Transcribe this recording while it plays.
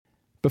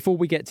Before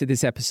we get to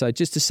this episode,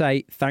 just to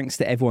say thanks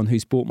to everyone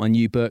who's bought my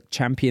new book,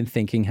 Champion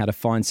Thinking: How to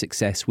Find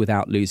Success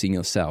Without Losing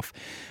Yourself.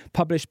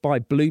 Published by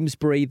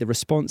Bloomsbury, the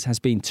response has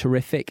been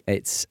terrific.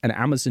 It's an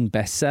Amazon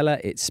bestseller.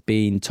 It's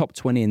been top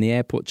 20 in the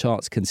airport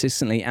charts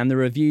consistently, and the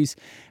reviews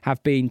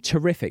have been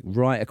terrific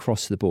right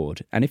across the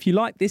board. And if you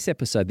like this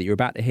episode that you're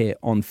about to hear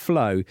on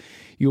Flow,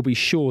 you'll be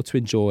sure to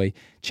enjoy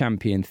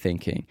Champion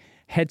Thinking.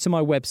 Head to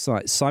my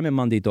website,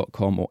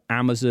 simonmundy.com, or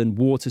Amazon,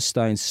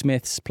 Waterstone,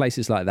 Smiths,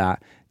 places like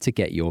that to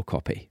get your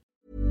copy.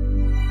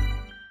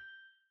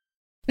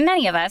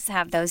 Many of us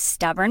have those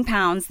stubborn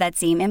pounds that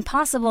seem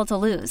impossible to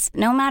lose,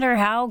 no matter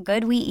how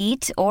good we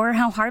eat or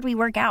how hard we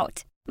work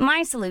out.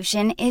 My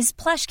solution is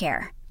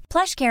PlushCare.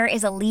 PlushCare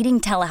is a leading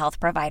telehealth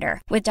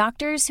provider with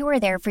doctors who are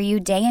there for you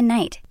day and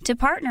night to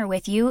partner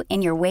with you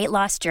in your weight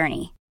loss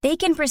journey. They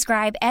can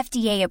prescribe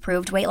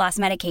FDA-approved weight loss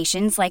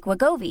medications like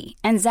Wegovy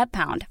and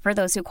Zepbound for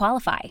those who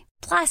qualify.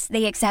 Plus,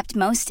 they accept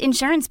most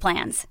insurance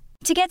plans.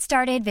 To get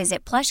started,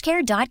 visit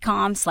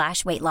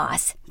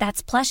plushcare.com/weightloss.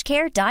 That's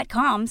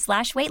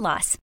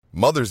plushcare.com/weightloss.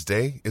 Mother's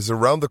Day is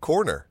around the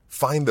corner.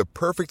 Find the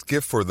perfect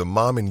gift for the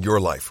mom in your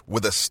life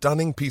with a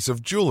stunning piece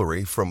of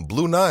jewelry from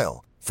Blue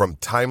Nile. From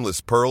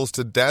timeless pearls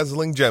to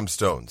dazzling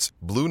gemstones,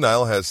 Blue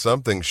Nile has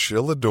something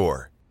she'll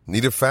adore.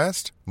 Need it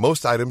fast?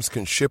 Most items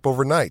can ship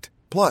overnight.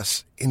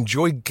 Plus,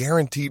 enjoy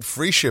guaranteed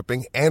free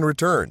shipping and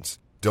returns.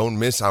 Don't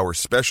miss our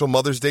special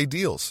Mother's Day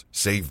deals.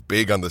 Save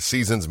big on the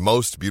season's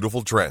most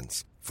beautiful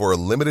trends. For a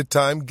limited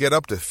time, get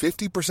up to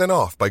 50%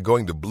 off by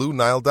going to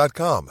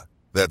BlueNile.com.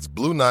 That's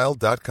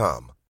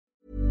BlueNile.com.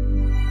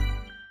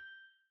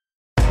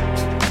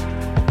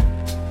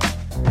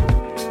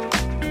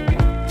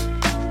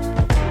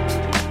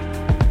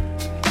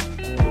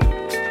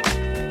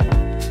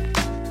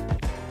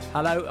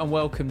 Hello and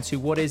welcome to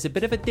what is a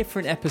bit of a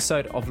different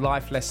episode of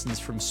Life Lessons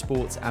from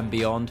Sports and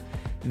Beyond.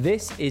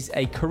 This is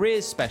a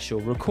careers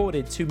special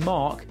recorded to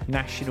mark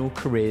National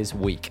Careers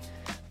Week.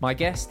 My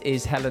guest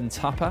is Helen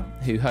Tupper,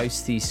 who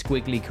hosts the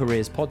Squiggly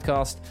Careers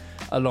podcast,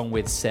 along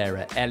with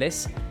Sarah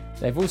Ellis.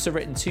 They've also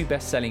written 2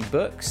 best-selling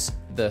books,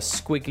 The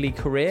Squiggly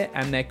Career,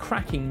 and their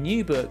cracking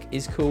new book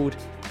is called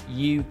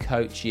You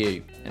Coach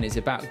You, and it's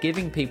about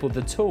giving people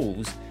the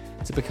tools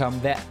to become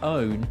their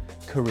own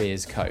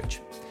careers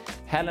coach.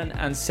 Helen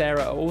and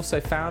Sarah are also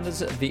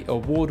founders of the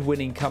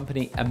award-winning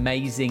company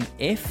Amazing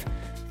If,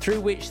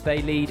 through which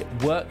they lead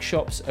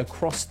workshops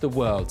across the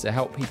world to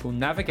help people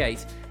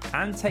navigate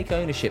and take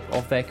ownership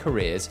of their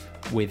careers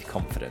with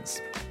confidence.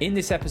 In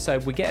this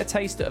episode, we get a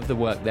taster of the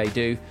work they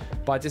do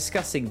by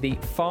discussing the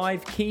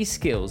 5 key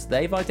skills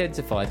they've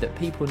identified that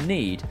people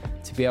need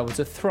to be able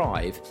to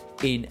thrive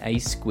in a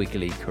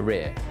squiggly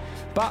career.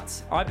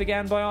 But I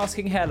began by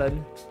asking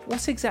Helen,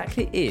 what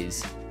exactly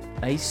is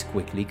a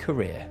squiggly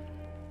career?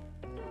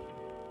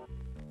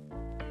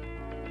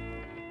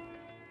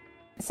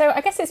 So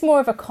I guess it's more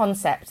of a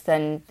concept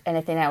than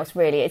anything else,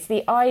 really. It's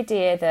the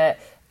idea that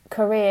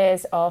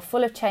careers are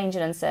full of change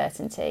and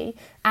uncertainty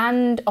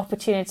and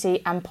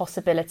opportunity and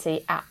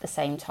possibility at the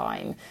same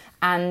time.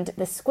 And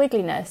the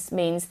squiggliness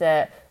means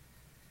that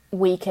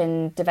we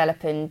can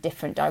develop in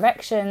different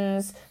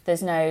directions.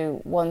 There's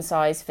no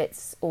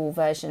one-size-fits-all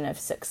version of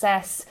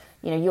success.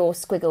 You know, your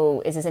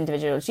squiggle is as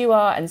individual as you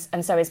are,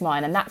 and so is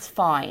mine, and that's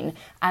fine.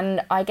 And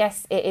I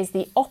guess it is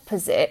the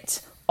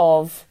opposite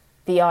of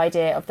the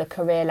idea of the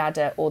career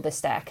ladder or the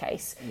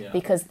staircase,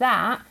 because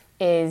that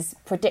is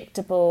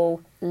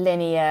predictable,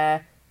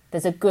 linear,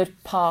 there's a good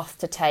path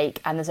to take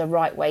and there's a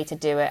right way to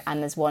do it,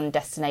 and there's one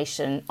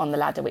destination on the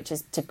ladder, which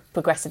is to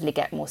progressively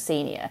get more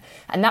senior.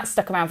 And that's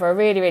stuck around for a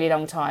really, really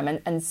long time,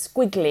 and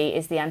squiggly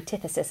is the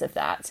antithesis of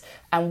that.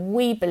 And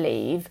we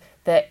believe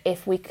that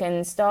if we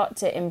can start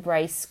to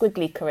embrace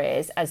squiggly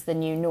careers as the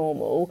new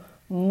normal,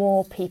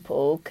 more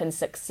people can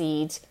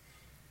succeed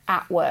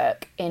at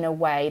work in a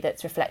way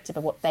that's reflective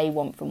of what they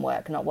want from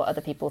work, not what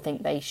other people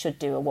think they should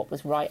do or what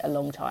was right a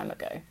long time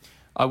ago.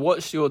 I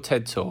watched your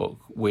TED Talk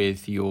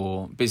with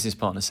your business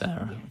partner,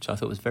 Sarah, which I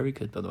thought was very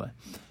good, by the way.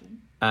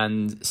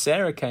 And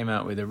Sarah came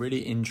out with a really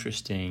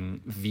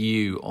interesting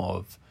view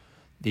of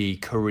the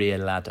career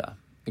ladder,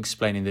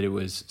 explaining that it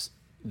was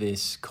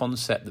this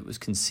concept that was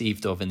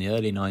conceived of in the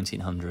early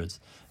 1900s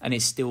and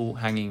it's still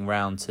hanging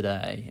around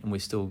today, and we're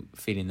still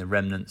feeling the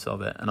remnants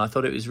of it. And I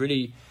thought it was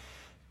really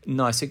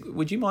nice.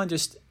 Would you mind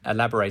just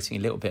elaborating a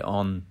little bit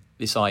on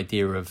this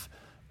idea of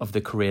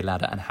the career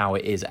ladder and how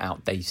it is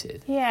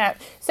outdated? Yeah,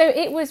 so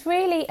it was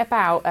really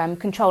about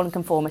control and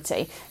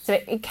conformity.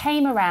 So it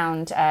came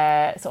around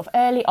sort of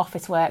early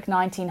office work,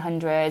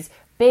 1900s,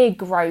 big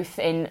growth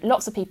in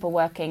lots of people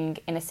working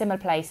in a similar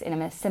place in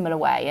a similar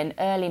way. And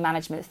early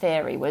management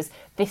theory was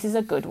this is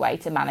a good way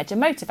to manage and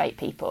motivate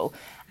people.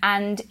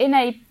 And in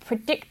a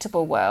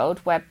predictable world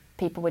where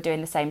people were doing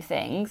the same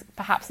things,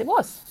 perhaps it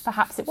was.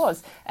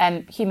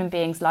 Human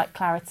beings like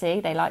clarity,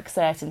 they like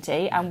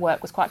certainty, and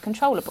work was quite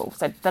controllable.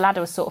 So the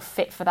ladder was sort of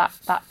fit for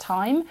that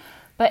time.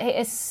 but it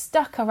is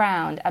stuck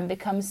around and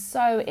become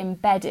so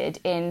embedded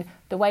in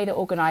the way that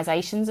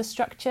organisations are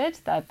structured,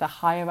 the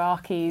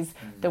hierarchies,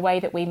 the way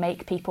that we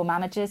make people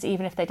managers,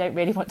 even if they don't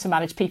really want to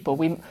manage people.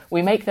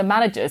 We make them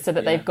managers so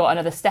that they've got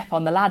another step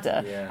on the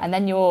ladder. Yeah. And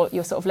then you're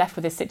sort of left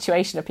with this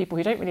situation of people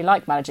who don't really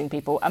like managing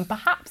people and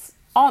perhaps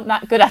aren't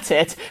that good at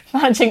it,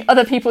 managing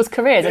other people's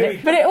careers.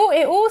 But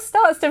it all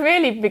starts to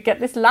really get,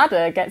 this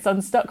ladder gets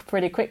unstuck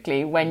pretty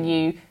quickly when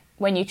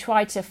you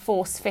try to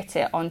force fit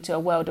it onto a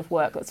world of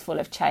work that's full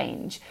of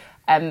change.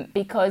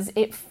 Because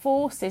it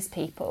forces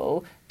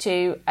people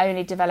to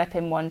only develop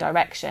in one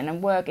direction,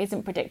 and work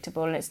isn't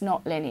predictable and it's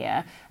not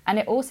linear. And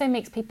it also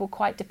makes people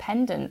quite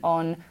dependent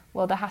on,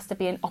 well, there has to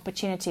be an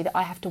opportunity that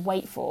I have to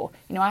wait for.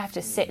 You know, I have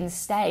to sit and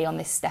stay on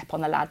this step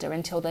on the ladder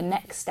until the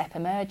next step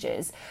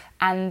emerges.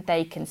 And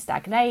they can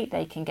stagnate,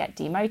 they can get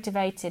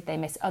demotivated, they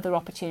miss other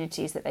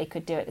opportunities that they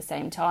could do at the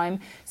same time.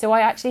 So I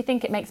actually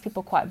think it makes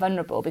people quite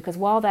vulnerable, because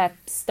while they're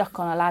stuck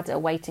on a ladder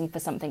waiting for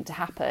something to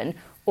happen,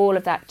 all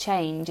of that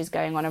change is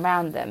going on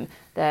around them.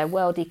 The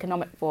World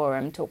Economic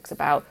Forum talks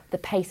about the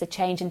pace of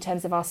change in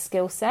terms of our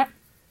skill set.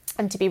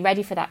 And to be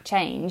ready for that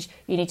change,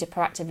 you need to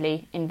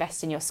proactively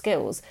invest in your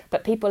skills.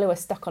 But people who are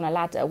stuck on a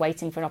ladder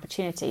waiting for an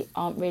opportunity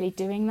aren't really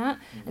doing that.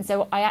 And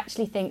so I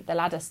actually think the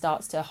ladder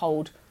starts to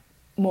hold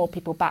more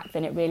people back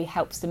than it really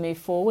helps to move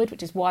forward,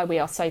 which is why we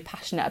are so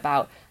passionate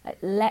about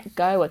let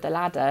go of the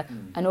ladder,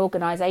 and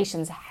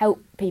organisations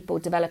help people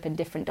develop in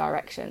different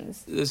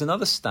directions. There's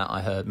another stat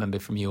I heard, remember,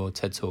 from your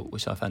TED Talk,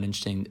 which I found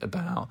interesting,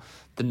 about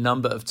the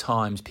number of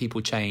times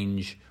people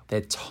change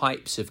their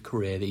types of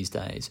career these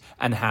days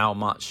and how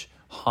much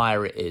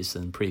higher it is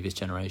than previous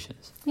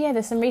generations. Yeah,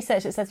 there's some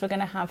research that says we're going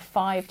to have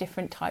 5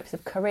 different types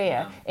of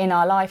career in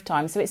our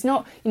lifetime. So it's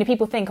not, you know,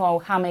 people think, oh,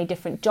 how many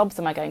different jobs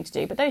am I going to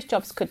do? But those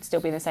jobs could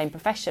still be in the same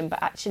profession.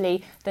 But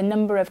actually, the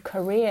number of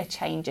career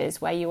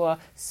changes where you are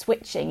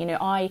switching, you know,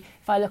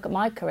 if I look at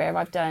my career,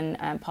 I've done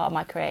part of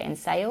my career in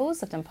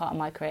sales, I've done part of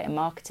my career in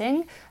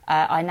marketing.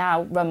 I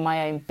now run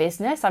my own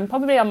business. I'm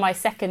probably on my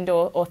 2nd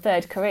or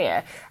 3rd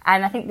career.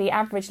 And I think the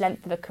average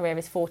length of a career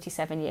is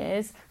 47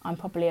 years. I'm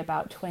probably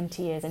about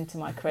 20 years into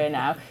my career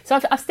now. So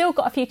I've still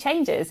got a few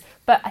changes.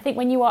 But I think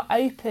when you are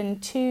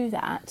open to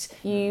that,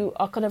 you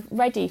are kind of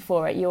ready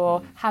for it.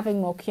 You're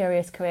having more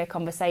curious career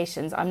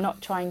conversations. I'm not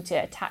trying to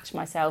attach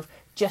myself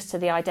just to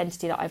the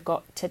identity that I've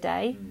got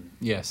today.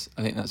 Yes,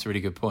 I think that's a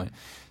really good point.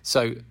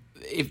 So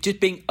if just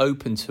being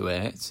open to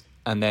it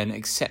and then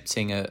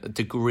accepting a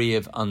degree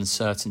of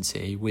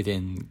uncertainty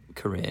within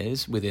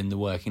careers, within the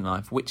working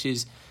life, which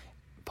is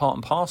part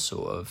and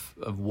parcel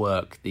of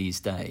work these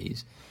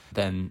days,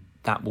 then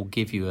that will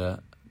give you a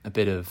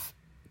bit of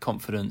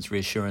confidence,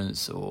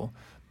 reassurance, or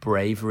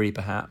bravery,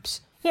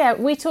 perhaps. Yeah,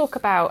 we talk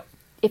about,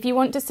 if you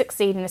want to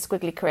succeed in a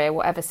squiggly career,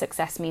 whatever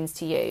success means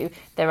to you,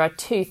 there are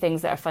 2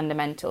 things that are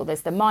fundamental.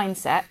 There's the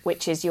mindset,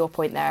 which is your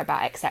point there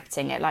about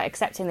accepting it, like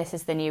accepting this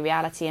is the new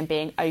reality and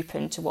being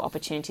open to what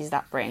opportunities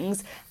that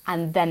brings.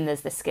 And then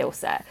there's the skill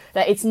set.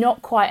 That it's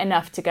not quite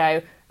enough to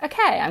go,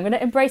 okay, I'm going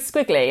to embrace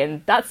squiggly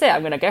and that's it,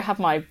 I'm going to go have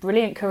my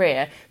brilliant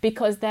career,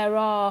 because there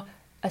are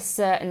a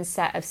certain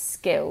set of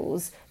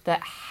skills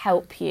that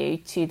help you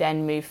to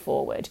then move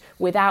forward.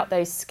 Without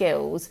those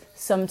skills,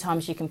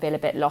 sometimes you can feel a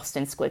bit lost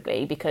and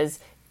squiggly, because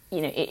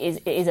you know it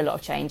is a lot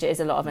of change, it is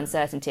a lot of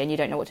uncertainty, and you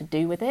don't know what to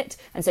do with it.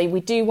 And so we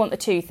do want the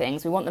 2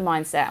 things. We want the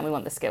mindset and we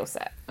want the skill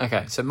set.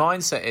 Okay, so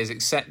mindset is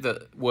accept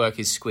that work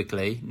is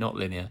squiggly, not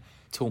linear.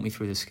 Talk me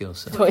through the skill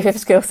set. Talk me through the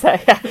skill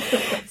set, yeah.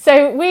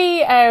 So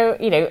we, I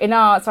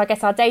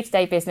guess our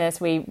day-to-day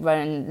business, we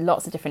run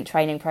lots of different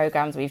training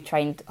programs. We've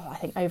trained, I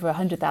think, over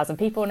 100,000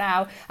 people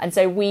now. And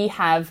so we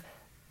have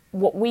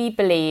what we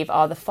believe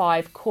are the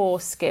 5 core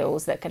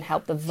skills that can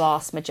help the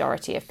vast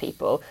majority of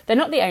people. They're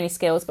not the only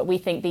skills, but we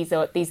think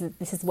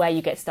this is where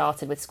you get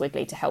started with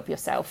Squiggly to help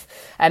yourself.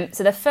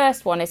 So the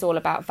first one is all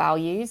about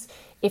values.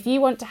 If you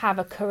want to have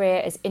a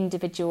career as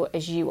individual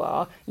as you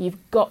are,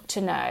 you've got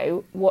to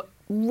know what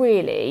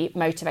really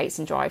motivates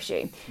and drives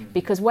you,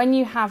 because when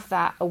you have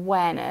that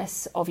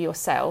awareness of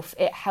yourself,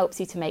 it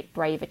helps you to make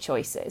braver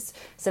choices.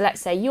 So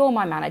let's say you're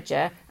my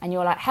manager and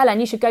you're like,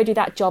 Helen, you should go do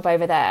that job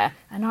over there,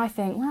 and I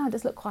think, wow, it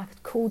does look quite a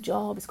cool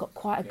job, it's got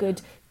quite a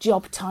good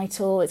job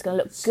title, it's going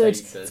to look good,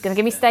 it's going to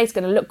give me status, it's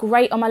going to look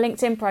great on my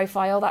LinkedIn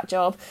profile, that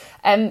job.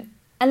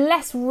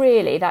 Unless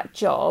really that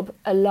job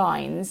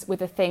aligns with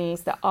the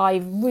things that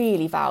I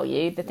really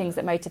value, the things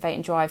that motivate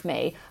and drive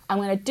me, I'm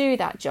going to do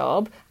that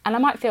job, and I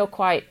might feel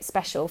quite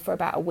special for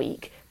about a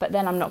week, but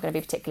then I'm not going to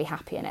be particularly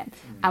happy in it.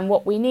 And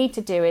what we need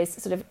to do is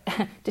sort of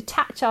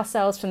detach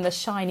ourselves from the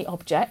shiny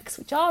objects,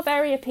 which are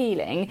very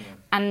appealing,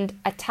 and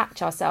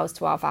attach ourselves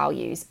to our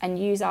values and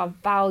use our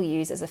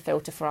values as a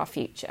filter for our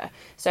future.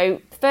 So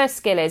the first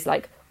skill is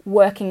like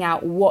working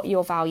out what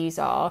your values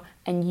are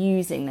and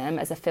using them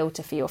as a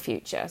filter for your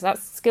future. So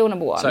that's skill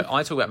number 1. So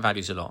I talk about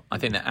values a lot. I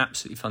think they're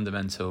absolutely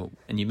fundamental.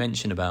 And you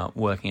mentioned about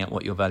working out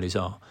what your values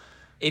are.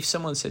 If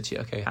someone said to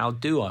you, okay, how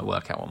do I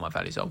work out what my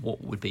values are?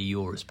 What would be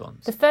your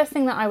response? The first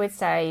thing that I would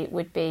say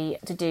would be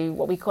to do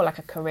what we call like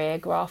a career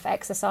graph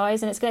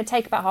exercise. And it's going to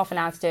take about half an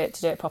hour to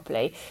do it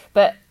properly.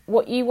 But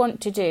what you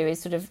want to do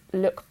is sort of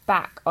look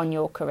back on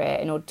your career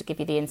in order to give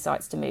you the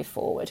insights to move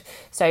forward.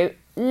 So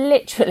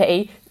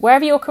literally,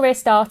 wherever your career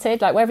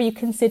started, like wherever you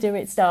consider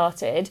it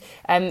started,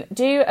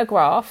 do a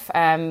graph,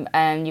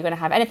 and you're going to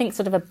have anything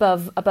sort of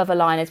above a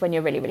line is when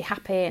you're really, really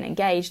happy and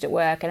engaged at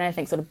work, and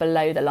anything sort of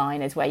below the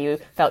line is where you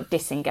felt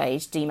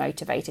disengaged,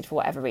 demotivated for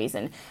whatever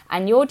reason.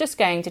 And you're just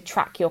going to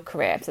track your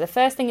career. So the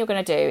first thing you're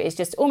going to do is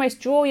just almost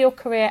draw your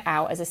career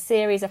out as a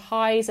series of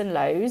highs and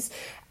lows,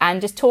 and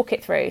just talk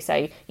it through.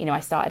 So, I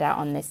started out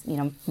on this,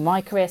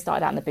 my career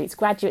started out in the Boots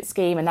graduate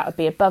scheme, and that would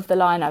be above the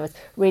line. I was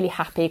really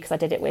happy because I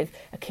did it with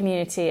a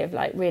community of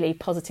like really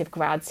positive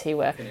grads who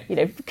were,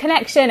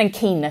 connection and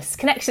keenness.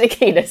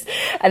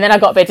 And then I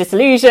got a bit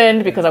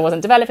disillusioned because I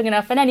wasn't developing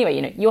enough. And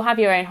anyway, you'll have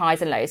your own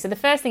highs and lows. So the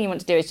first thing you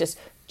want to do is just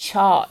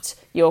chart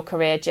your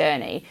career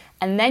journey.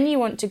 And then you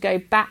want to go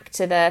back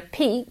to the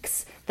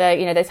peaks,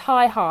 those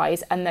high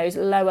highs and those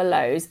lower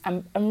lows,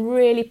 and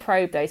really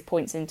probe those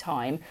points in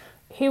time.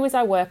 Who was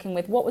I working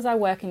with? What was I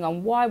working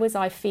on? Why was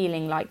I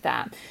feeling like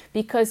that?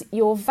 Because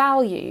your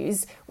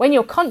values, when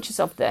you're conscious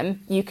of them,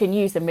 you can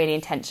use them really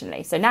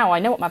intentionally. So now I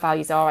know what my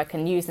values are, I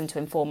can use them to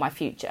inform my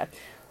future.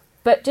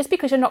 But just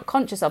because you're not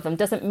conscious of them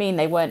doesn't mean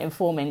they weren't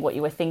informing what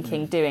you were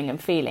thinking, doing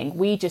and feeling.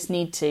 We just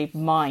need to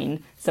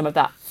mine some of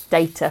that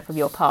data from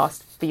your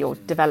past for your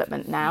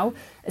development now.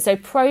 So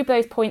probe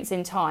those points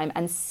in time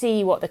and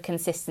see what the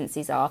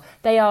consistencies are.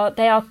 They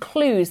are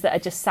clues that are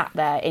just sat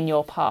there in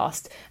your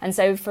past. And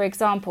so, for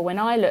example, when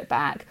I look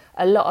back,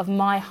 a lot of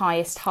my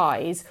highest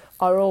highs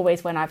are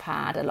always when I've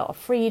had a lot of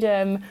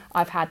freedom,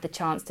 I've had the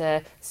chance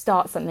to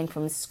start something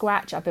from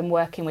scratch, I've been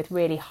working with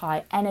really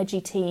high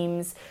energy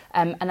teams,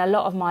 and a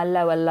lot of my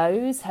lower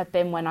lows have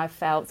been when I've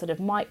felt sort of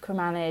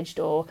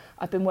micromanaged, or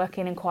I've been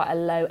working in quite a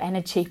low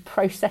energy,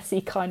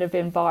 processy kind of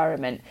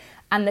environment.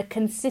 And the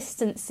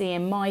consistency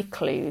in my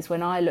clues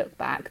when I look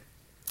back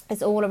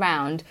is all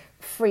around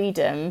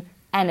freedom,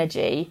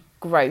 energy,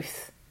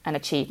 growth and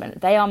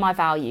achievement. They are my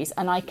values,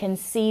 and I can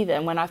see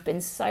them when I've been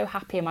so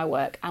happy in my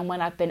work, and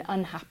when I've been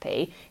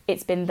unhappy,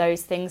 it's been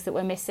those things that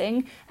were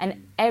missing.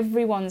 And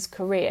everyone's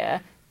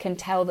career can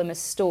tell them a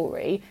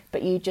story,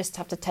 but you just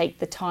have to take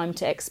the time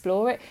to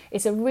explore it.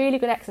 It's a really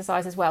good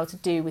exercise as well to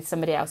do with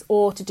somebody else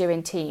or to do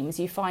in teams.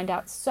 You find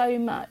out so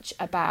much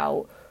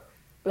about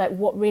like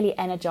what really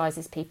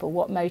energizes people,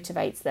 what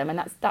motivates them,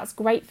 and that's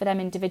great for them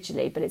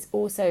individually, but it's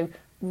also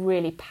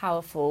really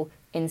powerful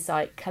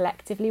insight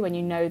collectively when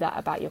you know that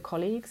about your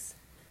colleagues.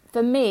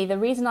 For me, the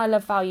reason I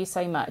love value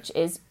so much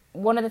is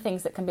one of the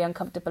things that can be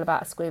uncomfortable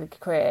about a school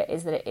career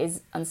is that it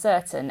is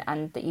uncertain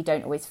and that you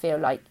don't always feel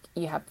like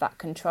you have that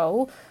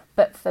control.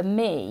 But for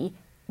me,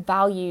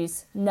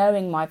 values,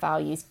 knowing my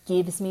values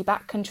gives me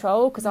back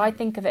control, because I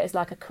think of it as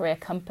like a career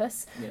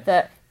compass. Yes.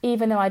 That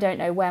even though I don't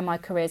know where my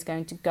career is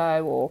going to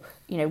go, or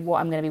what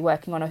I'm going to be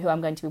working on, or who I'm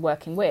going to be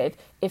working with,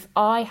 if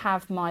I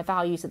have my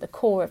values at the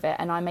core of it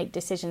and I make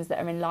decisions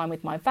that are in line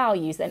with my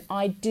values, then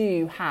I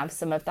do have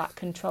some of that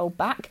control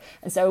back.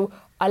 And so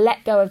I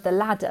let go of the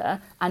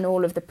ladder and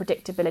all of the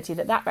predictability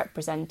that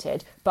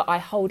represented, but I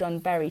hold on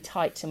very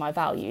tight to my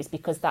values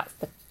because that's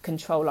the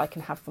control I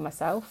can have for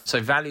myself. So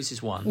values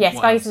is one. Yes,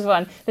 values is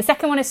one. The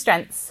second one is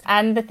strengths.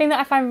 And the thing that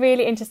I find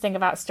really interesting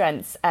about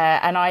strengths,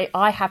 and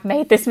I have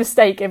made this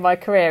mistake in my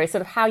career, is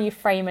sort of how you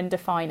frame and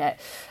define it.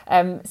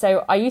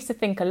 So I used to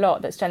think a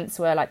lot that strengths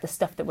were like the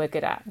stuff that we're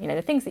good at,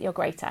 the things that you're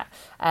great at.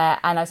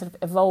 And I sort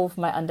of evolved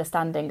my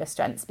understanding of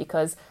strengths,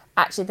 because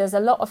actually there's a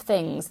lot of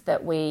things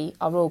that we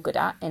are all good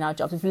at in our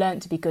jobs. We've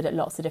learned to be good at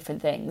lots of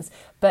different things,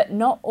 but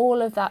not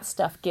all of that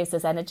stuff gives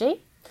us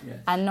energy. Yes.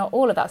 And not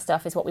all of that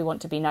stuff is what we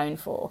want to be known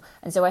for.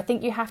 And so I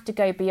think you have to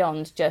go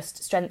beyond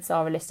just strengths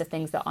are a list of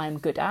things that I'm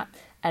good at.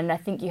 And I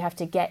think you have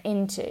to get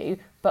into,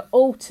 but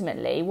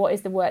ultimately, what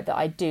is the work that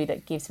I do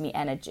that gives me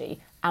energy?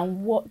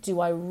 And what do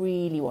I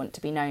really want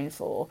to be known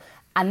for?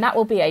 And that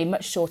will be a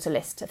much shorter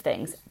list of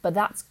things, but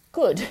that's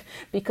good,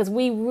 because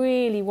we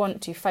really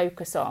want to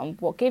focus on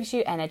what gives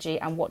you energy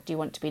and what do you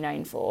want to be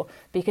known for.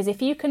 Because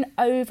if you can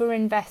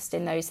overinvest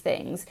in those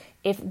things,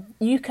 if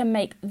you can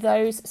make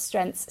those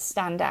strengths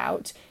stand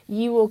out,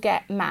 you will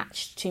get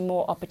matched to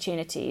more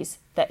opportunities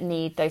that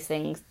need those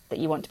things that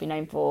you want to be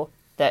known for,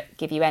 that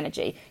give you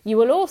energy. You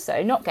will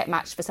also not get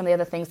matched for some of the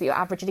other things that you're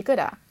averagely good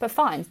at, but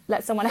fine,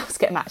 let someone else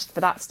get matched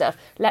for that stuff.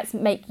 Let's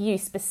make you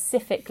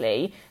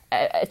specifically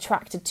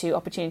attracted to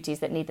opportunities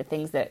that need the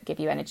things that give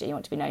you energy you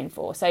want to be known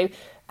for. So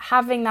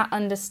having that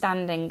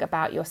understanding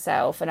about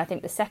yourself, and I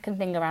think the second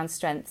thing around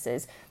strengths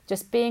is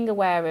just being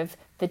aware of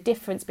the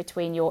difference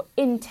between your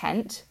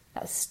intent,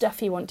 that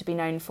stuff you want to be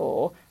known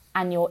for,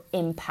 and your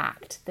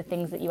impact, the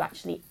things that you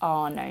actually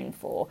are known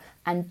for,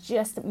 and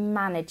just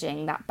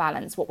managing that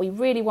balance. What we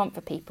really want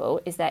for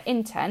people is their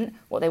intent,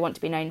 what they want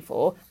to be known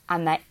for,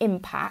 and their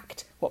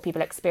impact, what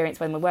people experience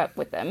when we work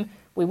with them.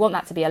 We want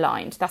that to be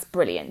aligned. That's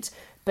brilliant.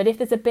 But if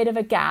there's a bit of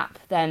a gap,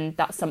 then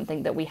that's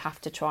something that we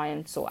have to try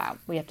and sort out.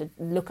 We have to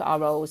look at our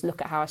roles, look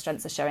at how our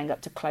strengths are showing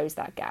up to close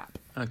that gap.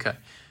 Okay.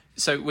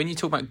 So when you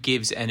talk about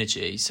gives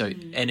energy, so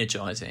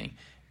energising,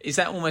 is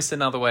that almost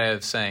another way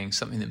of saying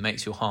something that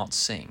makes your heart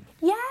sing?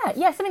 Yeah,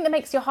 something that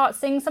makes your heart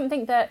sing,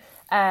 something that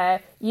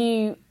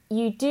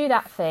you do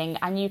that thing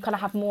and you kind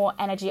of have more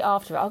energy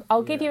after it.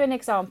 I'll give you an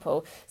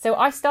example. So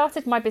I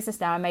started my business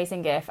now,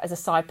 Amazing Gift, as a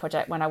side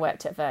project when I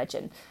worked at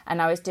Virgin.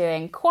 And I was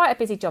doing quite a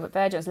busy job at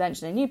Virgin. I was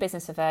launching a new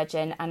business for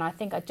Virgin, and I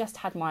think I just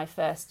had my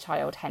first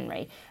child,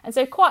 Henry. And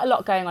so quite a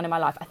lot going on in my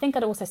life. I think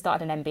I'd also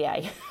started an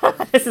MBA.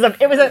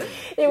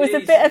 It was a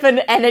bit of an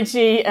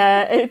energy,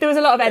 there was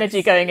a lot of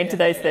energy going into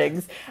those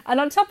things.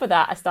 And on top of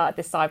that, I started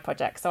this side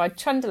project. So I'd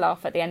trundle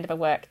off at the end of a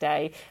work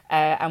day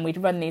and we'd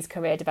run these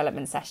career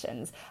development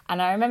sessions.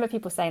 And I remember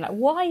people saying, like,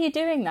 why are you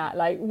doing that?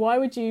 Like, why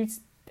would you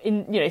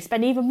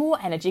spend even more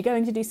energy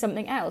going to do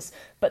something else?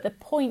 But the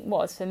point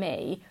was, for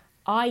me,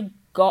 I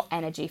got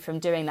energy from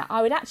doing that.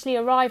 I would actually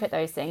arrive at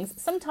those things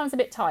sometimes a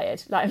bit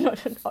tired, like I'm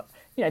not,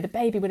 the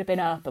baby would have been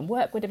up and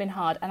work would have been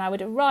hard, and I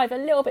would arrive a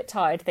little bit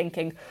tired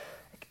thinking,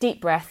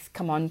 deep breath,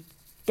 come on,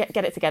 get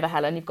it together,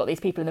 Helen, you've got these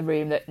people in the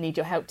room that need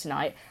your help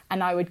tonight.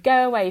 And I would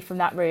go away from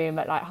that room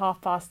at like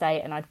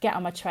 8:30 and I'd get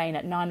on my train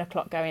at 9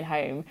 o'clock going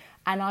home,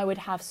 and I would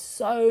have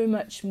so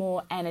much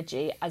more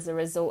energy as a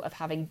result of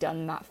having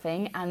done that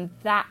thing. And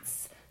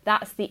that's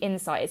the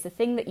insight. It's the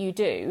thing that you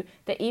do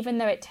that even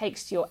though it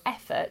takes your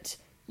effort,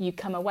 you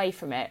come away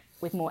from it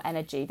with more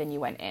energy than you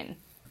went in.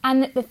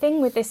 And the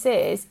thing with this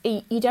is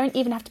you don't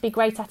even have to be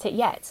great at it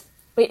yet.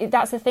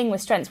 That's the thing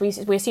with strengths. We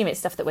assume it's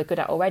stuff that we're good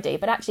at already,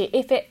 but actually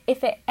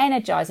if it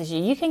energizes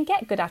you, you can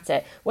get good at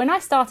it. When I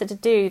started to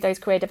do those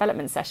career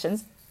development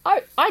sessions,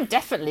 I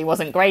definitely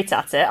wasn't great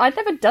at it. I'd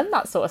never done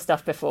that sort of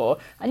stuff before.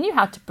 I knew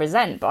how to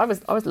present, but I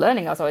was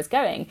learning as I was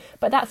going.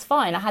 But that's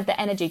fine. I had the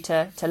energy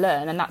to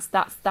learn, and that's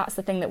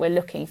the thing that we're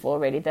looking for,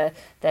 really, the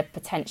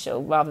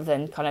potential rather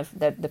than kind of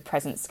the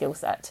present skill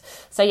set.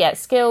 So yeah,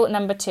 skill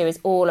number 2 is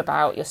all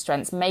about your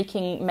strengths,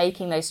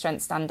 making those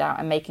strengths stand out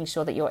and making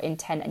sure that your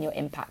intent and your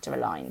impact are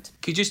aligned.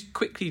 Could you just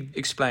quickly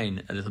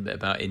explain a little bit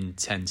about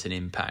intent and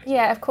impact?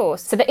 Yeah, of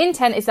course. So the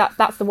intent is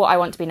that's what I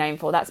want to be known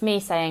for. That's me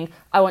saying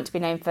I want to be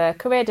known for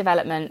career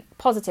development,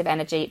 positive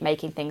energy,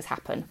 making things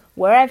happen.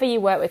 Wherever you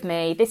work with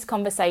me, this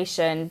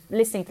conversation,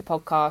 listening to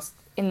podcasts,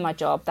 in my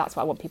job, that's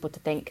what I want people to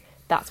think.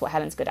 That's what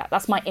Helen's good at.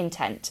 That's my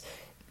intent.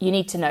 You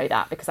need to know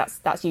that, because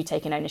that's you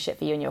taking ownership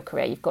for you and your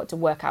career. You've got to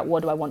work out,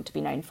 what do I want to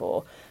be known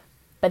for?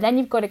 But then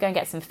you've got to go and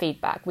get some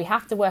feedback. We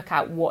have to work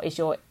out what is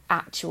your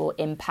actual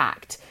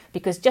impact,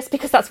 because just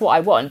because that's what I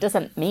want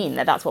doesn't mean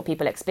that that's what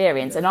people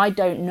experience. And I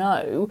don't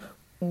know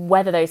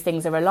whether those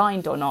things are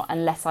aligned or not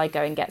unless I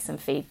go and get some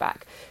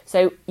feedback.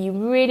 So you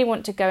really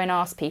want to go and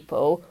ask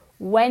people,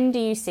 when do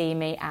you see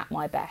me at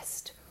my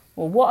best?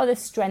 Well, what are the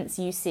strengths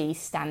you see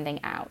standing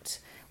out?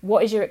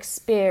 What is your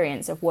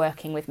experience of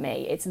working with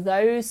me? It's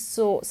those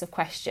sorts of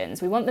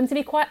questions. We want them to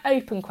be quite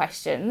open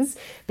questions,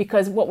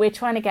 because what we're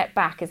trying to get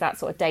back is that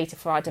sort of data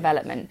for our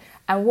development.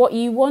 And what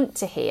you want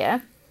to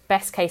hear,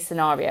 best case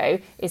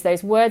scenario, is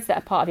those words that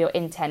are part of your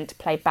intent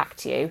played back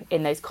to you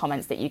in those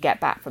comments that you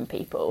get back from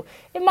people.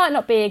 It might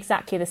not be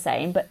exactly the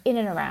same, but in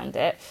and around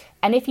it.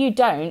 And if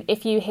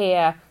you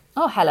hear,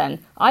 oh,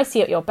 Helen, I see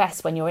you at your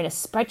best when you're in a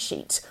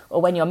spreadsheet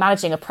or when you're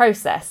managing a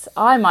process,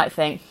 I might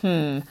think,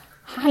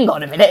 hang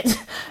on a minute.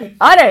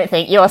 I don't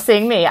think you're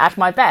seeing me at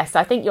my best.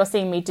 I think you're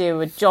seeing me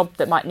do a job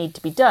that might need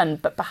to be done,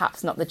 but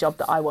perhaps not the job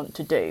that I want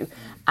to do.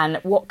 And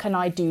what can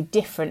I do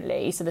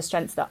differently? So the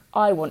strengths that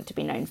I want to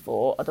be known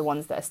for are the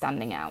ones that are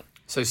standing out.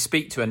 So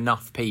speak to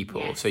enough people,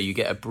 yes, so you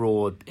get a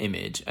broad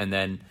image, and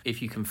then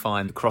if you can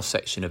find the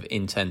cross-section of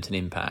intent and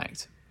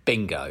impact,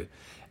 bingo.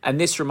 And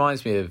this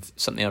reminds me of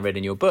something I read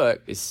in your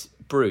book. It's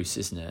Bruce,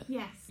 isn't it?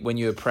 Yes. When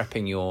you were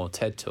prepping your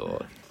TED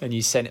Talk and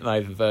you sent him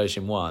over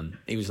version 1,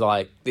 he was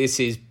like,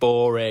 this is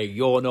boring,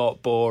 you're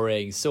not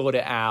boring, sort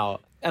it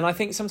out. And I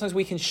think sometimes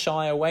we can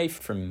shy away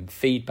from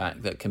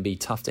feedback that can be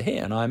tough to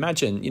hear. And I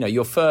imagine,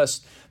 your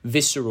first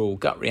visceral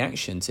gut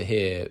reaction to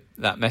hear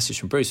that message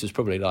from Bruce was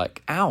probably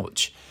like,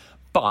 ouch,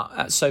 but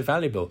that's so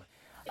valuable.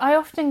 I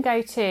often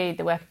go to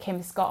the work of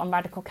Kim Scott on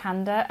radical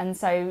candour, and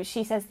so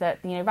she says that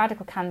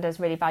radical candour is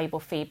really valuable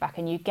feedback,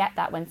 and you get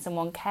that when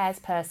someone cares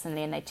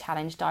personally and they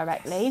challenge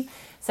directly.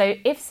 So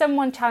if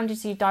someone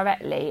challenges you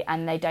directly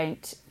and they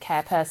don't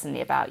care personally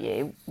about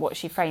you, what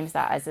she frames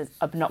that as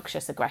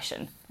obnoxious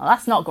aggression. Well,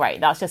 that's not great.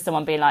 That's just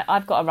someone being like,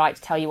 I've got a right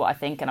to tell you what I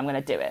think and I'm going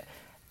to do it.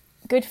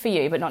 Good for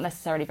you, but not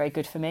necessarily very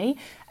good for me.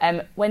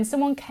 When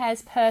someone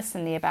cares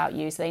personally about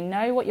you, so they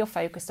know what you're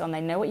focused on,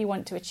 they know what you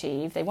want to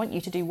achieve, they want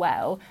you to do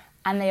well,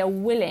 and they are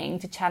willing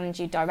to challenge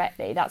you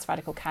directly, that's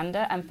radical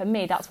candour. And for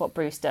me, that's what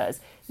Bruce does.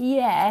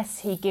 Yes,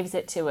 he gives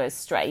it to us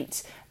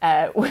straight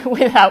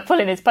without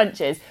pulling his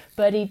punches,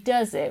 but he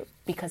does it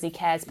because he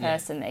cares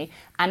personally.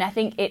 Yeah. And I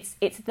think it's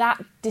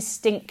that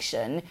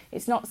distinction.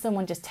 It's not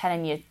someone just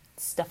telling you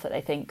stuff that they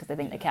think because they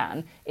think they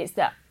can. It's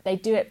that they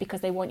do it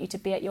because they want you to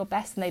be at your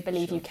best and they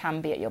believe you can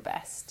be at your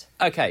best.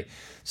 Okay,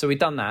 so we've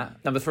done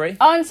that. Number 3?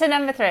 On to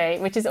number 3,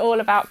 which is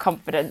all about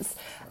confidence.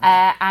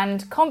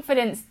 And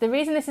confidence, the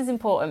reason this is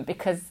important,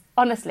 because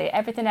honestly,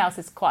 everything else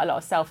is quite a lot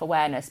of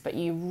self-awareness, but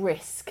you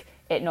risk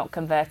it not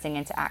converting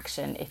into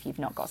action if you've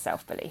not got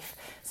self-belief.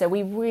 So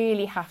we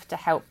really have to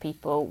help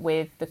people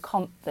with the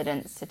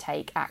confidence to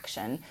take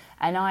action.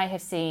 And I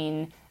have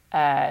seen,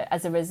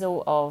 as a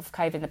result of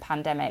COVID and the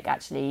pandemic,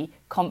 actually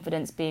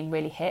confidence being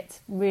really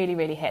hit.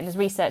 And there's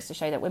research to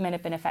show that women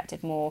have been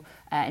affected more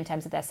in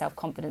terms of their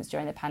self-confidence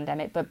during the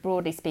pandemic. But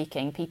broadly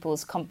speaking,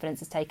 people's confidence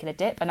has taken a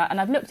dip. And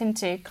I've looked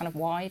into kind of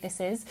why this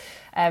is.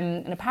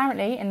 And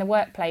apparently in the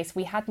workplace,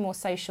 we had more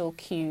social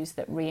cues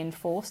that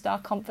reinforced our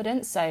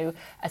confidence. So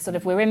sort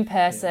of we're in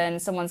person,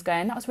 someone's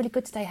going, that was really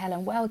good today,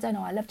 Helen. Well done.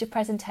 Oh, I loved your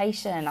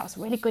presentation. That was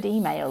a really good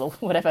email, or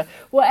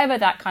whatever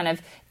that kind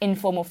of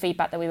informal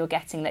feedback that we were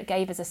getting that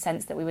gave us a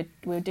sense that we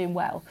were doing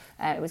well.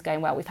 It was going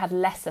well. We've had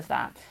less of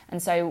that.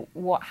 And so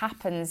what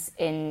happens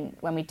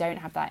when we don't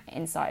have that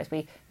insight is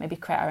we maybe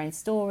create our own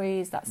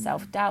stories, that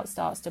self-doubt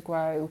starts to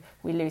grow,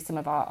 we lose some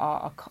of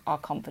our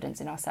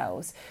confidence in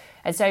ourselves.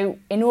 And so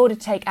in order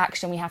to take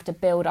action, we have to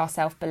build our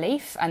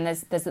self-belief, and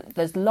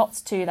there's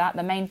lots to that.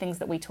 The main things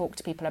that we talk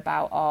to people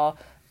about are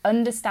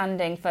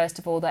understanding, first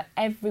of all, that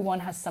everyone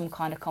has some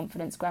kind of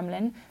confidence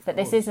gremlin, that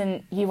this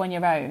isn't you on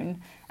your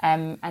own.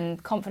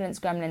 And confidence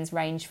gremlins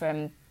range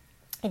from,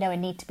 a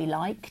need to be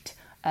liked,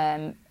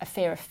 a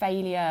fear of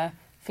failure,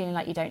 feeling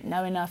like you don't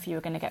know enough, you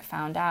were going to get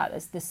found out.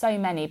 There's so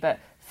many, but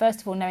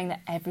first of all, knowing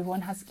that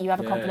you have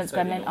a confidence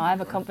gremlin, normal. I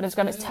have a confidence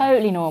gremlin. It's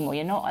totally normal.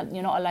 You're not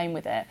alone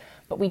with it.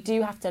 But we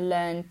do have to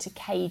learn to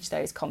cage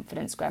those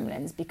confidence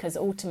gremlins, because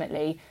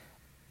ultimately,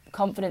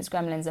 confidence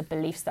gremlins are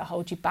beliefs that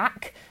hold you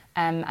back,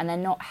 and they're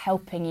not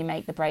helping you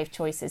make the brave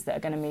choices that are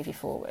going to move you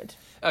forward.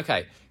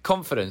 Okay,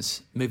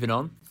 confidence. Moving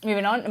on.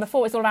 Number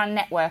 4 is all around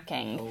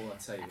networking. Oh, I'll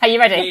tell you. Are you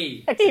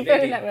ready? Keep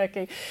going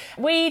networking.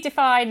 We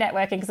define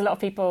networking because a lot of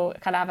people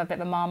kind of have a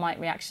bit of a Marmite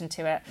reaction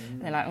to it.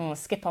 And they're like, oh,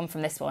 skip on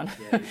from this one.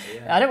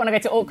 Yeah. I don't want to go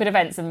to awkward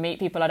events and meet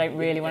people I don't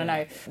really want to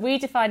know. We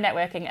define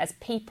networking as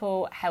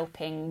people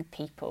helping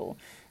people.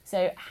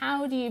 So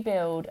how do you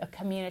build a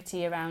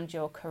community around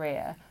your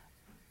career?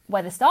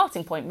 Where the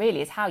starting point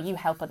really is how you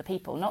help other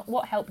people, not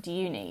what help do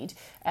you need.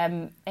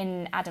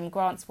 In Adam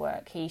Grant's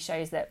work, he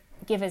shows that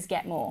givers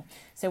get more.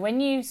 So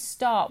when you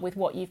start with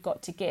what you've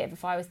got to give,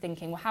 if I was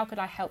thinking, well, how could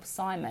I help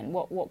Simon?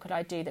 What could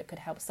I do that could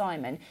help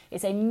Simon?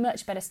 It's a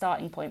much better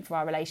starting point for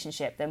our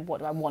relationship than what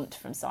do I want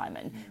from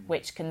Simon,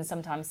 which can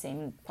sometimes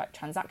seem quite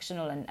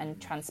transactional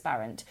and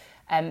transparent.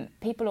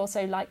 People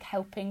also like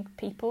helping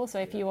people. So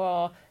if you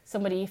are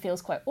somebody who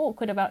feels quite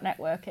awkward about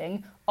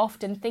networking,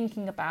 often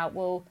thinking about,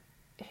 well,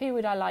 who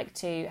would I like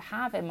to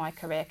have in my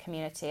career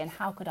community and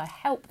how could I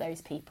help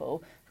those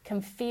people,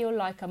 can feel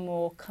like a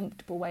more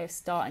comfortable way of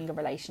starting a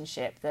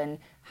relationship than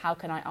how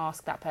can I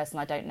ask that person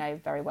I don't know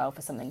very well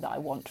for something that I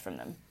want from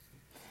them.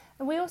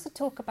 And we also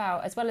talk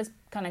about, as well as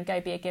kind of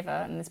go be a giver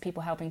and there's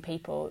people helping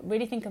people,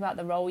 really think about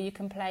the role you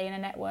can play in a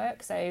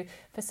network. So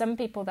for some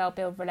people, they'll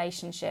build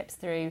relationships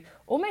through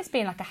almost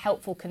being like a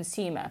helpful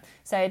consumer.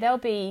 So they'll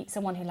be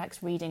someone who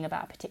likes reading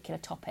about a particular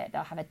topic.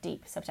 They'll have a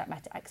deep subject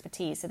matter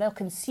expertise. So they'll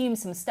consume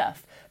some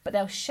stuff, but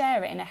they'll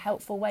share it in a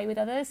helpful way with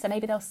others. So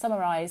maybe they'll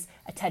summarise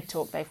a TED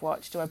talk they've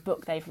watched or a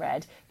book they've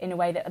read in a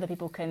way that other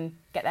people can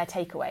get their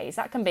takeaways.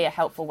 That can be a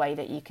helpful way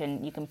that you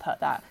can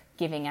put that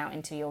giving out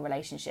into your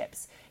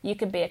relationships. You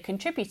can be a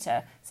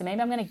contributor. So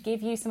maybe I'm going to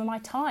give you some of my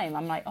time.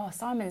 I'm like, oh,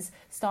 Simon's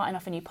starting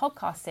off a new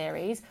podcast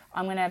series.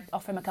 I'm going to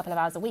offer him a couple of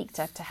hours a week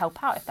to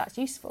help out if that's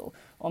useful.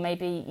 Or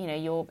maybe,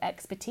 your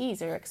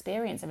expertise or your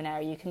experience of an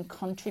area, you can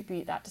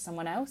contribute that to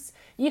someone else.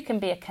 You can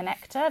be a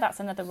connector.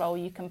 That's another role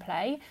you can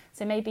play.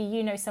 So maybe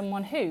you know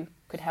someone who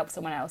could help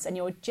someone else and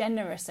you're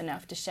generous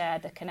enough to share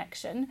the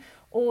connection.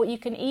 Or you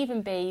can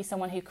even be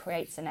someone who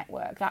creates a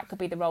network. That could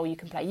be the role you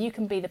can play. You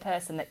can be the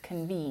person that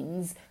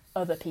convenes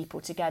other people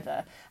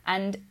together.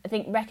 And I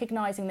think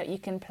recognising that you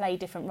can play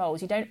different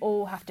roles. You don't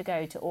all have to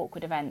go to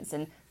awkward events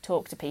and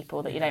talk to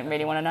people that you don't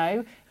really want to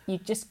know.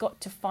 You've just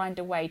got to find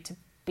a way to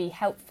be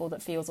helpful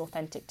that feels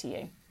authentic to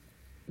you.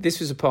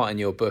 This was a part in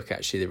your book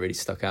actually that really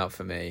stuck out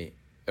for me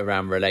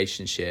around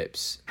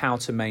relationships, how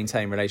to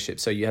maintain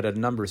relationships. So you had a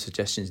number of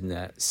suggestions in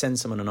there. Send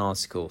someone an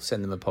article,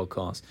 send them a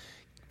podcast,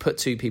 put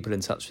two people in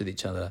touch with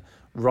each other,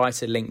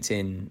 write a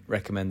LinkedIn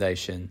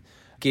recommendation,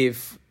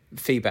 give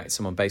feedback to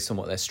someone based on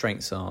what their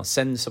strengths are,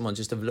 send someone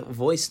just a little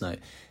voice note.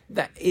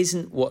 That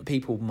isn't what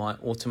people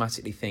might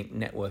automatically think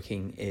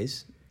networking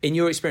is. In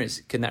your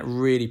experience, can that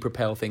really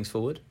propel things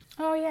forward?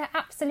 Oh yeah,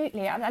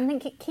 absolutely. I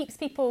think it keeps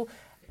people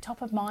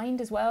top of mind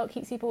as well. It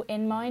keeps people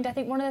in mind. I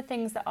think one of the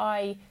things that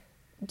I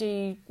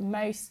do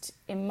most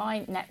in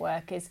my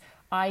network is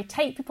I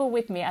take people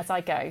with me as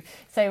I go.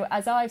 So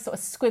as I've sort of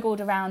squiggled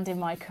around in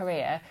my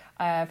career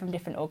from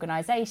different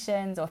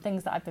organisations or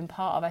things that I've been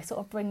part of, I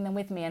sort of bring them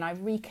with me and I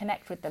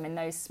reconnect with them in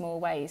those small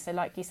ways. So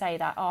like you say,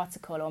 that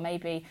article or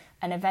maybe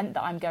an event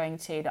that I'm going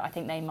to that I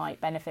think they might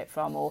benefit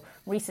from. Or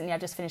recently I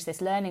just finished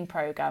this learning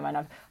programme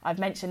and I've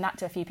mentioned that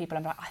to a few people.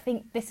 I'm like, I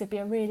think this would be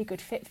a really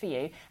good fit for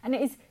you. And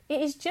it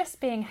it is just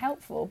being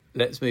helpful.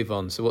 Let's move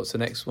on. So what's the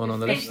next one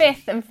on the list? The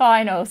fifth and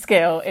final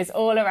skill is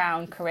all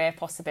around career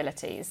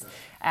possibilities.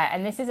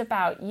 And this is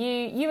about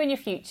you and your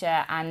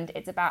future, and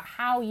it's about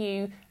how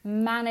you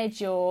manage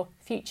your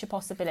future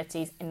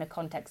possibilities in the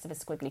context of a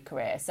squiggly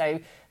career. So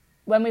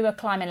when we were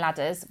climbing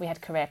ladders, we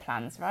had career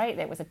plans, right?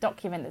 There was a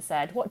document that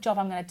said what job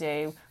I'm going to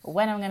do,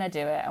 when I'm going to do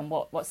it, and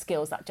what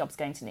skills that job's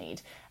going to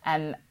need.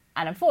 And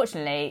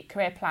unfortunately,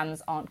 career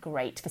plans aren't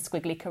great for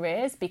squiggly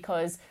careers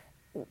because,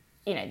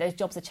 you know, those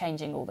jobs are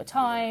changing all the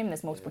time.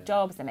 There's multiple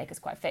jobs. They make us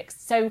quite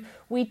fixed. So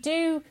we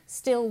do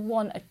still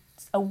want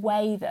a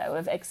way, though,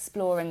 of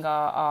exploring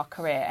our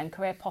career, and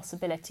career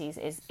possibilities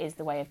is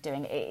the way of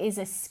doing it. It is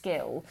a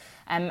skill.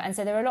 And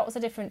so there are lots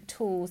of different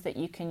tools that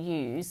you can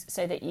use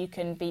so that you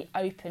can be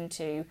open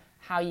to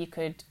how you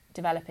could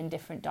develop in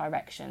different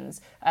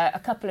directions. A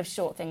couple of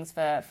short things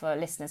for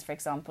listeners, for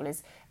example,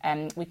 is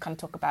we kind of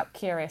talk about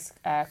curious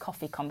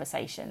coffee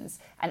conversations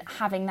and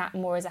having that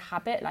more as a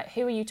habit. Like,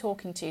 who are you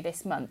talking to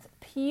this month?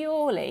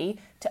 Purely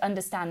to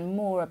understand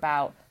more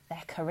about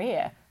their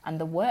career and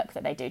the work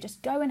that they do.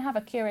 Just go and have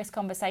a curious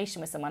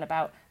conversation with someone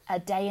about a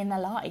day in their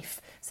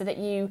life so that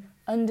you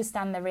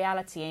understand the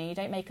reality and you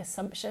don't make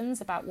assumptions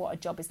about what a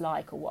job is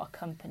like or what a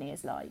company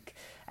is like.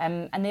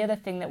 And the other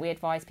thing that we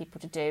advise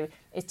people to do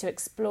is to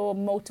explore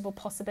multiple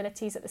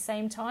possibilities at the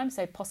same time.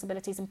 So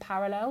possibilities in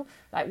parallel,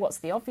 like what's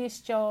the obvious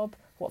job,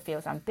 what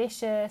feels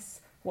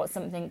ambitious, what's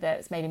something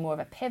that's maybe more of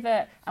a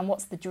pivot, and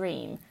what's the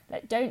dream.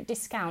 Like, don't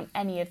discount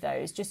any of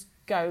those, just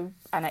go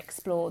and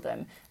explore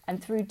them.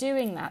 And through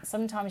doing that,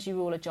 sometimes you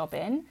rule a job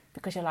in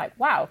because you're like,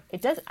 wow,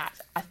 it does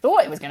act, I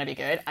thought it was going to be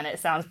good and it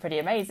sounds pretty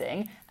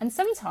amazing. And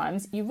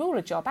sometimes you rule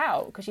a job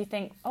out because you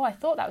think, oh, I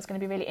thought that was going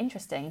to be really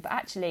interesting, but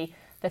actually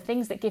the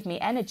things that give me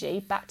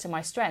energy back to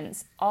my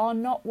strengths are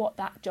not what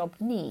that job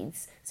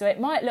needs. So it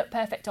might look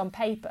perfect on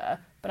paper,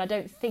 but I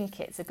don't think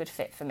it's a good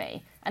fit for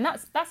me. And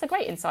that's a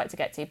great insight to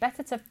get to.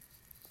 Better to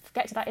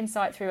get to that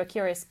insight through a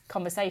curious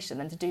conversation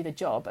than to do the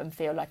job and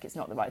feel like it's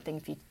not the right thing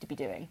for you to be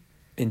doing.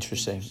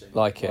 Interesting.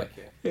 Like it.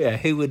 Yeah,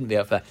 who wouldn't be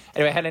up for that?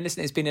 Anyway, Helen,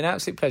 listen, it's been an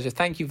absolute pleasure.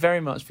 Thank you very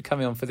much for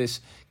coming on for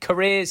this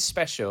careers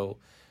special.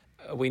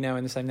 Are we now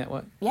in the same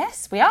network?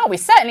 Yes, we are. We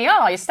certainly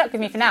are. You're stuck with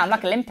me for now. I'm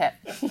like a limpet.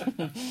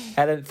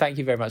 Helen, thank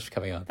you very much for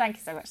coming on. Thank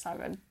you so much,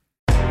 Simon.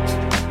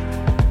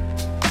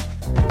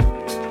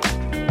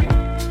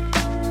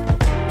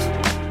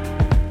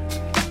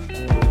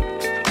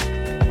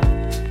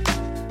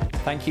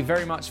 Thank you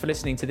very much for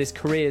listening to this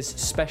careers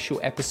special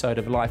episode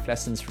of Life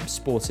Lessons from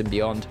Sport and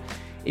Beyond.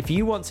 If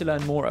you want to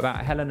learn more about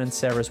Helen and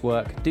Sarah's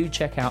work, do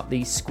check out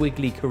the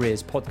Squiggly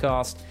Careers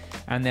podcast,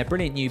 and their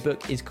brilliant new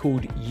book is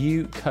called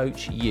You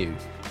Coach You,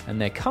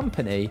 and their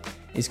company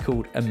is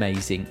called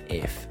Amazing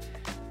If.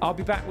 I'll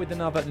be back with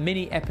another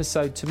mini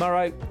episode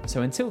tomorrow,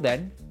 so until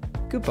then,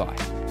 goodbye.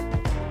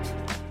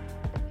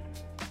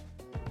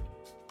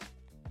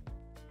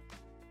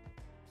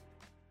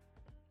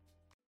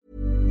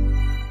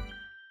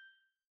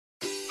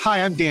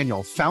 Hi, I'm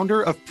Daniel,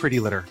 founder of Pretty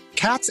Litter.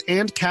 Cats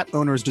and cat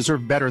owners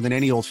deserve better than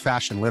any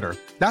old-fashioned litter.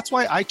 That's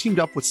why I teamed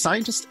up with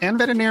scientists and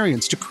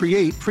veterinarians to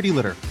create Pretty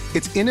Litter.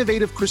 Its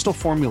innovative crystal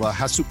formula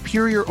has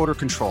superior odor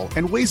control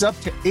and weighs up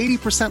to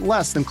 80%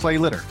 less than clay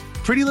litter.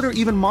 Pretty Litter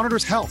even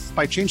monitors health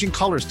by changing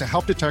colors to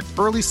help detect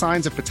early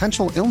signs of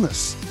potential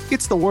illness.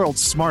 It's the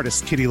world's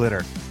smartest kitty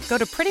litter. Go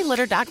to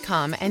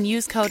prettylitter.com and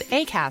use code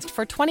ACAST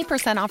for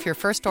 20% off your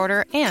first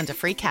order and a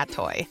free cat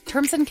toy.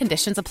 Terms and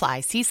conditions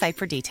apply. See site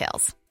for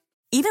details.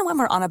 Even when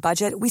we're on a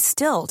budget, we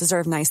still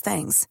deserve nice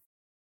things.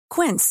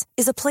 Quince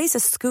is a place to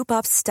scoop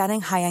up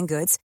stunning high-end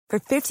goods for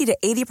 50 to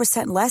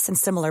 80% less than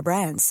similar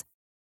brands.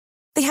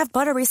 They have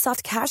buttery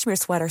soft cashmere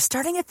sweaters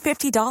starting at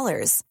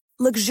 $50,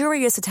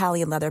 luxurious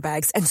Italian leather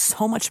bags, and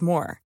so much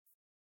more.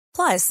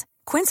 Plus,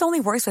 Quince only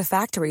works with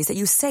factories that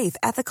use safe,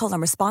 ethical, and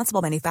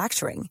responsible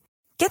manufacturing.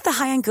 Get the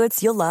high-end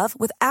goods you'll love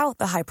without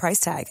the high price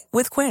tag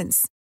with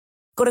Quince.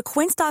 Go to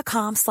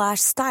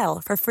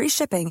quince.com/style for free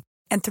shipping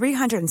and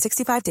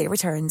 365-day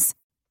returns.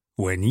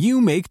 When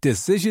you make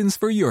decisions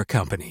for your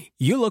company,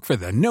 you look for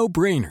the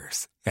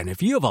no-brainers. And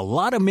if you have a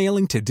lot of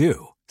mailing to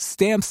do,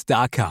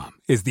 Stamps.com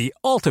is the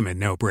ultimate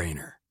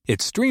no-brainer. It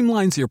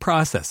streamlines your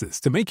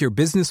processes to make your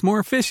business more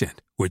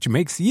efficient, which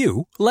makes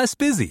you less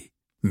busy.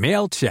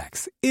 Mail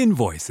checks,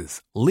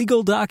 invoices,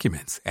 legal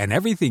documents, and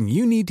everything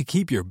you need to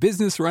keep your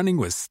business running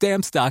with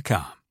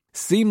Stamps.com.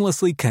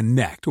 Seamlessly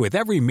connect with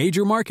every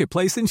major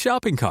marketplace and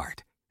shopping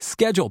cart.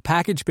 Schedule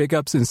package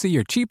pickups and see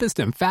your cheapest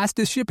and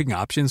fastest shipping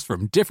options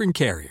from different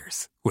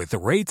carriers, with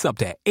rates up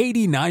to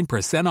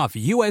 89% off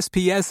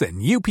USPS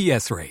and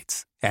UPS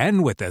rates.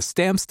 And with the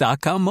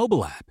Stamps.com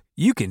mobile app,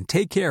 you can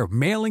take care of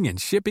mailing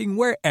and shipping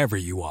wherever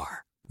you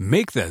are.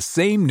 Make the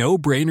same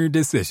no-brainer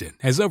decision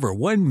as over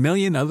 1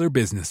 million other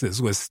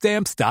businesses with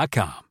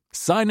Stamps.com.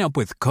 Sign up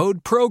with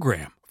code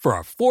PROGRAM for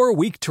a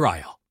 4-week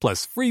trial,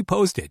 plus free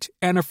postage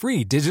and a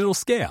free digital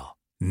scale.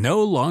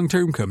 No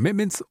long-term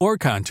commitments or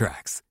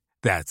contracts.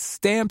 That's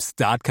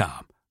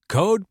Stamps.com.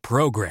 Code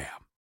PROGRAM.